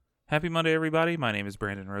Happy Monday, everybody. My name is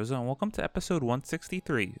Brandon Rosa, and welcome to episode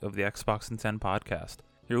 163 of the Xbox in 10 podcast,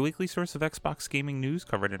 your weekly source of Xbox gaming news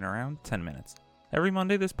covered in around 10 minutes. Every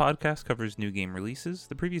Monday, this podcast covers new game releases,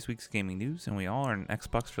 the previous week's gaming news, and we all learn an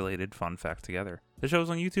Xbox-related fun fact together. The show's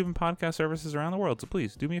on YouTube and podcast services around the world, so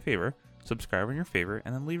please do me a favor, subscribe on your favorite,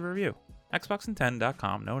 and then leave a review.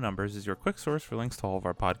 Xboxin10.com, no numbers, is your quick source for links to all of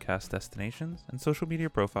our podcast destinations and social media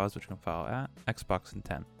profiles, which you can follow at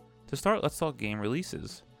Xboxin10. To start, let's talk game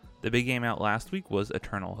releases. The big game out last week was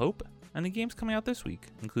Eternal Hope, and the games coming out this week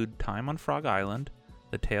include Time on Frog Island,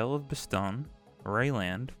 The Tale of Baston,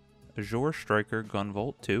 Rayland, Azure Striker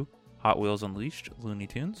Gunvolt 2, Hot Wheels Unleashed Looney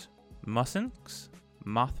Tunes, Musinx,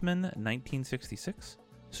 Mothman 1966,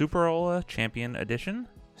 Superola Champion Edition,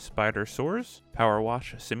 Spider Soars, Power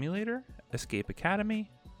Wash Simulator, Escape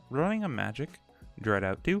Academy, Running a Magic,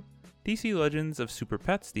 Dreadout 2, DC Legends of Super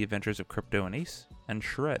Pets, The Adventures of Crypto and Ace, and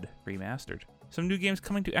Shred Remastered. Some new games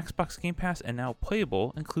coming to Xbox Game Pass and now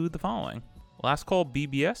playable include the following. Last Call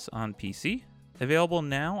BBS on PC. Available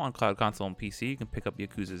now on Cloud Console and PC, you can pick up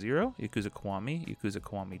Yakuza 0, Yakuza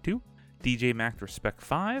Kiwami 2, DJ Mac Respect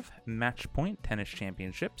 5, Match Point Tennis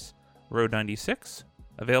Championships, Road 96.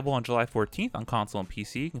 Available on July 14th on console and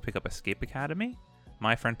PC, you can pick up Escape Academy,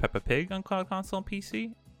 My Friend Peppa Pig on Cloud Console and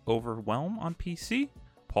PC, Overwhelm on PC,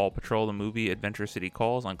 Paw Patrol the Movie Adventure City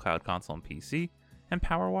Calls on Cloud Console and PC, and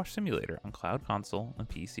Power Wash Simulator on Cloud Console and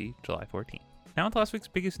PC July 14th. Now on to last week's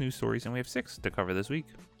biggest news stories, and we have 6 to cover this week.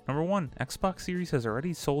 Number 1, Xbox Series has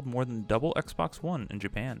already sold more than double Xbox One in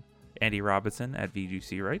Japan. Andy Robinson at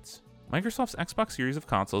VGC writes, Microsoft's Xbox Series of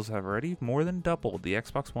consoles have already more than doubled the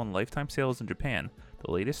Xbox One lifetime sales in Japan,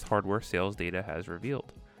 the latest hardware sales data has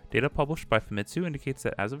revealed. Data published by Famitsu indicates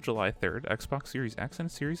that as of July 3rd, Xbox Series X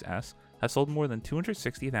and Series S have sold more than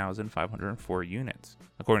 260,504 units.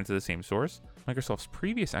 According to the same source, Microsoft's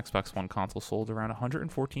previous Xbox One console sold around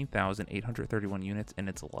 114,831 units in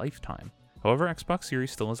its lifetime. However, Xbox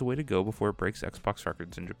Series still has a way to go before it breaks Xbox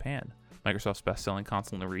records in Japan. Microsoft's best-selling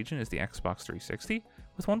console in the region is the Xbox 360,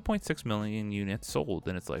 with 1.6 million units sold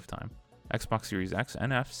in its lifetime. Xbox Series X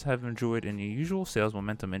and Fs have enjoyed an unusual sales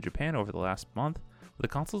momentum in Japan over the last month, with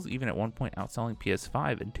the consoles even at one point outselling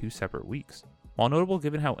PS5 in 2 separate weeks. While notable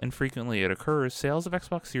given how infrequently it occurs, sales of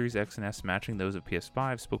Xbox Series X and S matching those of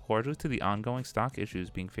PS5 spoke largely to the ongoing stock issues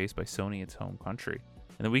being faced by Sony in its home country.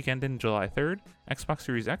 In the weekend in July 3rd, Xbox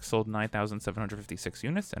Series X sold 9,756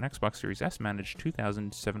 units, and Xbox Series S managed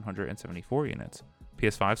 2,774 units.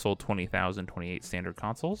 PS5 sold 20,028 standard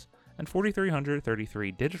consoles, and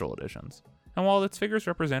 4,333 digital editions. And while its figures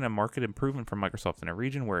represent a market improvement for Microsoft in a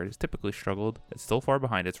region where it has typically struggled, it's still far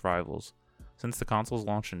behind its rivals. Since the console's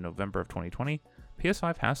launch in November of 2020,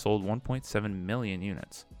 PS5 has sold 1.7 million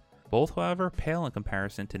units. Both, however, pale in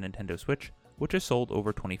comparison to Nintendo Switch, which has sold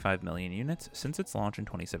over 25 million units since its launch in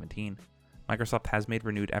 2017. Microsoft has made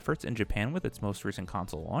renewed efforts in Japan with its most recent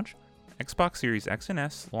console launch. Xbox Series X and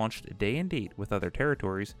S launched day and date with other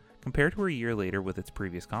territories compared to a year later with its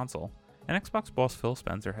previous console, and Xbox boss Phil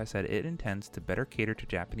Spencer has said it intends to better cater to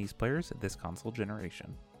Japanese players this console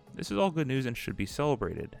generation. This is all good news and should be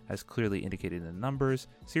celebrated. As clearly indicated in the numbers,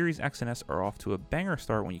 Series X and S are off to a banger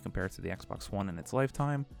start when you compare it to the Xbox One in its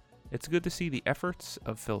lifetime. It's good to see the efforts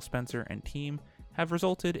of Phil Spencer and team have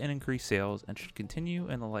resulted in increased sales and should continue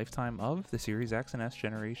in the lifetime of the Series X and S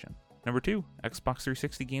generation. Number 2, Xbox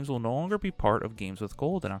 360 games will no longer be part of Games with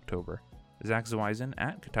Gold in October. Zach Zweisen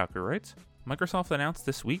at Kotaku writes, Microsoft announced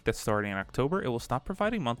this week that starting in October, it will stop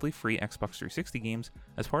providing monthly free Xbox 360 games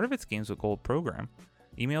as part of its Games with Gold program.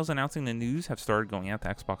 Emails announcing the news have started going out to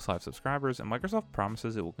Xbox Live subscribers, and Microsoft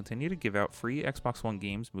promises it will continue to give out free Xbox One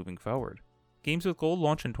games moving forward. Games with Gold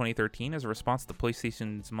launched in 2013 as a response to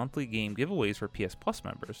PlayStation's monthly game giveaways for PS Plus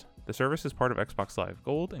members. The service is part of Xbox Live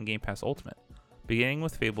Gold and Game Pass Ultimate. Beginning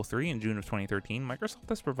with Fable 3 in June of 2013, Microsoft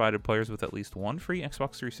has provided players with at least one free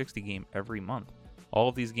Xbox 360 game every month. All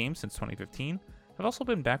of these games since 2015 have also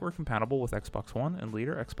been backward compatible with Xbox One and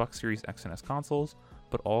later Xbox Series X and S consoles,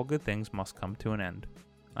 but all good things must come to an end.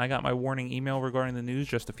 I got my warning email regarding the news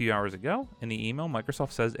just a few hours ago. In the email,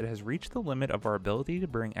 Microsoft says it has reached the limit of our ability to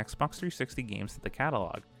bring Xbox 360 games to the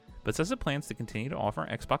catalog, but says it plans to continue to offer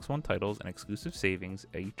Xbox One titles and exclusive savings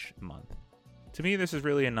each month. To me, this is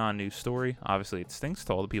really a non-news story. Obviously, it stinks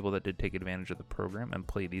to all the people that did take advantage of the program and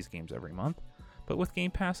play these games every month. But with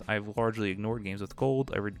Game Pass, I've largely ignored Games with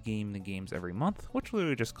Gold. I redeem the games every month, which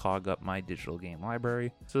literally just clog up my digital game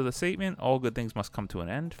library. So the statement, all good things must come to an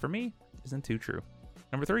end, for me, isn't too true.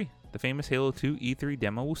 Number 3, the famous Halo 2 E3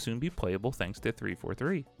 demo will soon be playable thanks to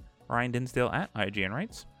 343. Ryan Dinsdale at IGN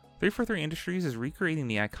writes, 343 Industries is recreating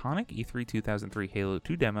the iconic E3 2003 Halo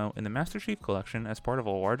 2 demo in the Master Chief Collection as part of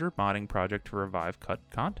a larger modding project to revive cut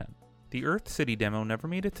content. The Earth City demo never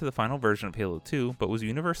made it to the final version of Halo 2, but was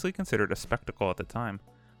universally considered a spectacle at the time,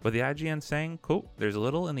 with the IGN saying, quote, "There's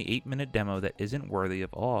little in the 8-minute demo that isn't worthy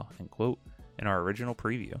of awe," end quote, in our original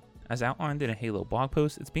preview. As outlined in a Halo blog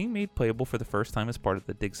post, it's being made playable for the first time as part of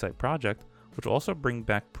the Dig Site project, which will also bring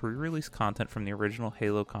back pre-release content from the original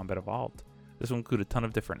Halo Combat Evolved. This will include a ton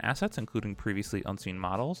of different assets, including previously unseen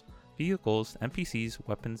models, vehicles, NPCs,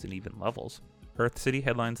 weapons, and even levels. Earth City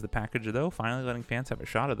headlines the package though, finally letting fans have a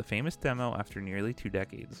shot of the famous demo after nearly 2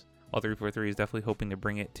 decades. While 343 is definitely hoping to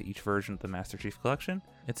bring it to each version of the Master Chief Collection,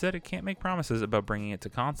 it said it can't make promises about bringing it to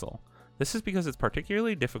console. This is because it's a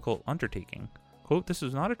particularly difficult undertaking. Quote, "This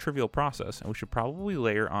is not a trivial process, and we should probably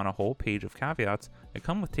layer on a whole page of caveats that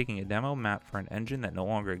come with taking a demo map for an engine that no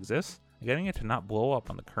longer exists and getting it to not blow up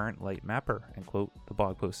on the current light mapper," end quote, the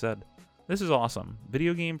blog post said. This is awesome.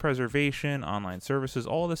 Video game preservation, online services,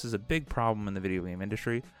 all this is a big problem in the video game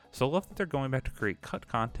industry, so I love that they're going back to create cut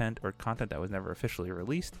content or content that was never officially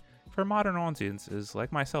released for modern audiences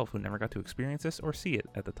like myself who never got to experience this or see it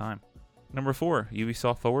at the time. Number 4,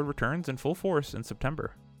 Ubisoft Forward returns in full force in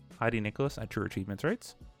September. Heidi Nicholas at True Achievements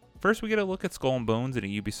writes, "First we get a look at Skull and Bones in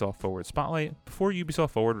a Ubisoft Forward spotlight, before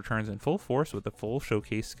Ubisoft Forward returns in full force with a full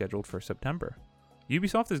showcase scheduled for September.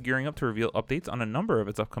 Ubisoft is gearing up to reveal updates on a number of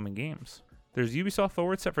its upcoming games. There's Ubisoft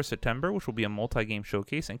Forward set for September, which will be a multi-game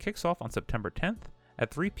showcase and kicks off on September 10th at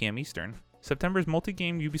 3 p.m. Eastern. September's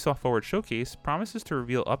multi-game Ubisoft Forward showcase promises to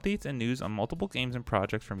reveal updates and news on multiple games and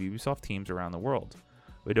projects from Ubisoft teams around the world.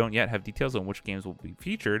 We don't yet have details on which games will be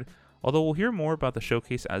featured, although we'll hear more about the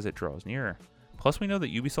showcase as it draws nearer. Plus we know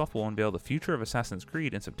that Ubisoft will unveil the future of Assassin's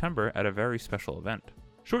Creed in September at a very special event.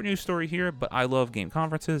 Short news story here, but I love game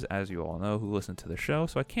conferences, as you all know who listen to the show,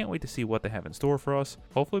 so I can't wait to see what they have in store for us.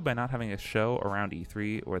 Hopefully by not having a show around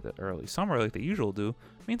E3 or the early summer like they usually do,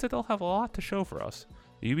 means that they'll have a lot to show for us.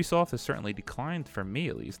 Ubisoft has certainly declined, for me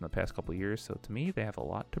at least, in the past couple of years, so to me they have a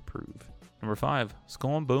lot to prove. Number 5,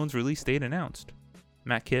 Skull and Bones release date announced.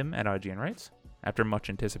 Matt Kim at IGN writes, "After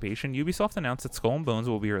much anticipation, Ubisoft announced that Skull and Bones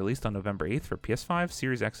will be released on November 8th for PS5,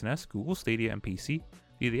 Series X and S, Google Stadia, and PC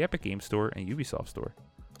via the Epic Games Store and Ubisoft Store.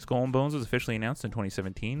 Skull and Bones was officially announced in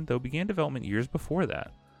 2017, though began development years before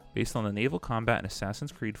that. Based on the naval combat in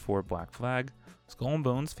Assassin's Creed 4 Black Flag, Skull and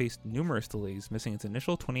Bones faced numerous delays, missing its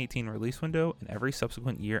initial 2018 release window and every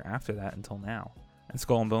subsequent year after that until now. In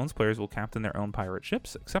Skull and Bones, players will captain their own pirate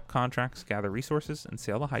ships, accept contracts, gather resources, and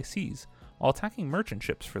sail the high seas, while attacking merchant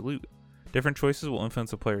ships for loot. Different choices will influence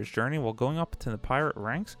the player's journey, while going up to the pirate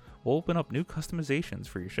ranks will open up new customizations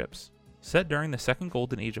for your ships. Set during the second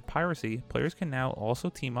golden age of piracy, players can now also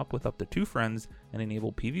team up with up to 2 friends and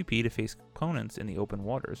enable PvP to face opponents in the open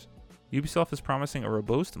waters. Ubisoft is promising a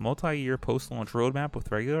robust, multi-year post-launch roadmap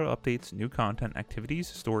with regular updates, new content, activities,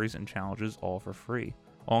 stories, and challenges all for free.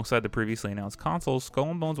 Alongside the previously announced consoles,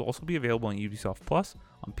 Skull and Bones will also be available in Ubisoft Plus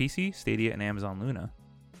on PC, Stadia, and Amazon Luna.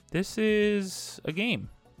 This is a game,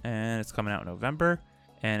 and it's coming out in November,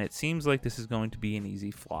 and it seems like this is going to be an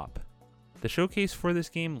easy flop. The showcase for this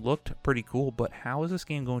game looked pretty cool, but how is this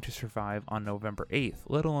game going to survive on November 8th,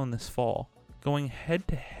 let alone this fall? Going head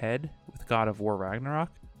to head with God of War Ragnarok?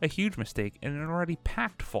 A huge mistake in an already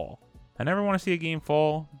packed fall. I never want to see a game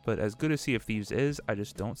fall, but as good as Sea of Thieves is, I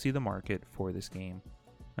just don't see the market for this game.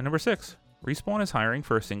 And number 6, Respawn is hiring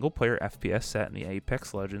for a single-player FPS set in the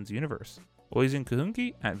Apex Legends universe. Oisin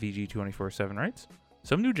Kuhunki at VG247 writes,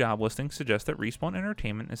 "Some new job listings suggest that Respawn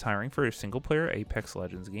Entertainment is hiring for a single-player Apex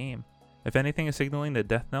Legends game. If anything is signaling the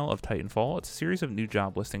death knell of Titanfall, it's a series of new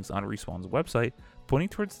job listings on Respawn's website, pointing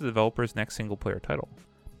towards the developer's next single-player title.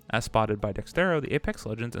 As spotted by Dexterra, the Apex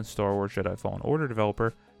Legends and Star Wars Jedi Fallen Order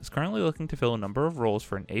developer is currently looking to fill a number of roles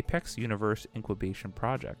for an Apex Universe incubation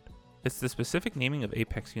project. It's the specific naming of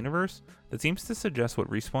Apex Universe that seems to suggest what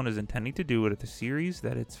Respawn is intending to do with the series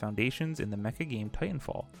that its foundations in the mecha game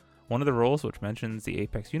Titanfall. One of the roles which mentions the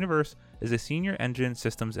Apex Universe is a Senior Engine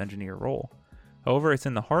Systems Engineer role. However, it's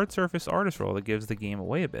in the hard surface artist role that gives the game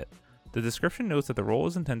away a bit. The description notes that the role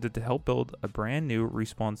is intended to help build a brand new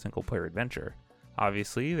Respawn single-player adventure.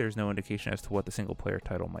 Obviously, there's no indication as to what the single-player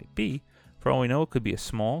title might be. For all we know, it could be a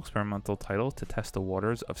small experimental title to test the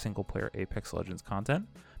waters of single-player Apex Legends content.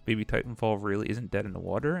 Maybe Titanfall really isn't dead in the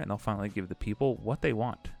water, and they'll finally give the people what they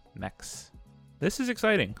want, mechs. This is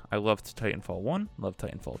exciting. I loved Titanfall 1, loved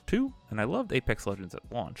Titanfall 2, and I loved Apex Legends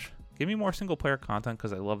at launch. Give me more single-player content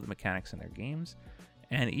because I love the mechanics in their games.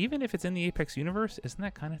 And even if it's in the Apex universe, isn't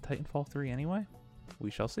that kind of Titanfall 3 anyway? We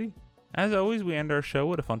shall see. As always, we end our show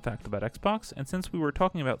with a fun fact about Xbox, and since we were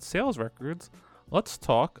talking about sales records, let's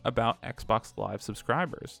talk about Xbox Live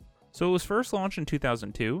subscribers. So it was first launched in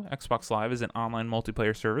 2002. Xbox Live is an online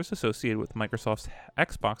multiplayer service associated with Microsoft's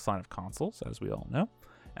Xbox line of consoles, as we all know.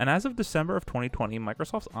 And as of December of 2020,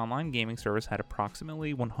 Microsoft's online gaming service had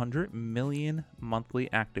approximately 100 million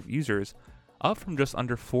monthly active users, up from just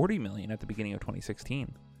under 40 million at the beginning of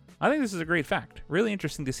 2016. I think this is a great fact. Really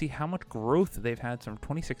interesting to see how much growth they've had from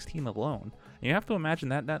 2016 alone. And you have to imagine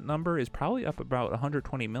that that number is probably up about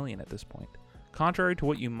 120 million at this point. Contrary to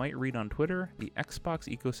what you might read on Twitter, the Xbox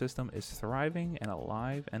ecosystem is thriving and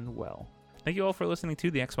alive and well. Thank you all for listening to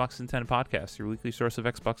the Xbox in 10 podcast, your weekly source of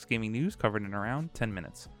Xbox gaming news covered in around 10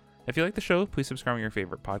 minutes. If you like the show, please subscribe to your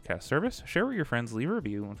favorite podcast service, share with your friends, leave a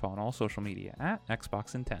review, and follow on all social media at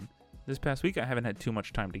Xbox in 10. This past week, I haven't had too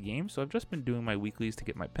much time to game, so I've just been doing my weeklies to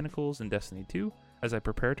get my pinnacles in Destiny 2 as I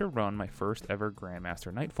prepare to run my first ever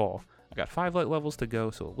Grandmaster Nightfall. I got 5 light levels to go,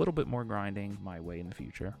 so a little bit more grinding my way in the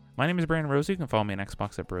future. My name is Brandon Rosa. You can follow me on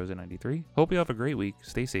Xbox at Brosa93. Hope you have a great week,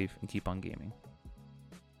 stay safe, and keep on gaming.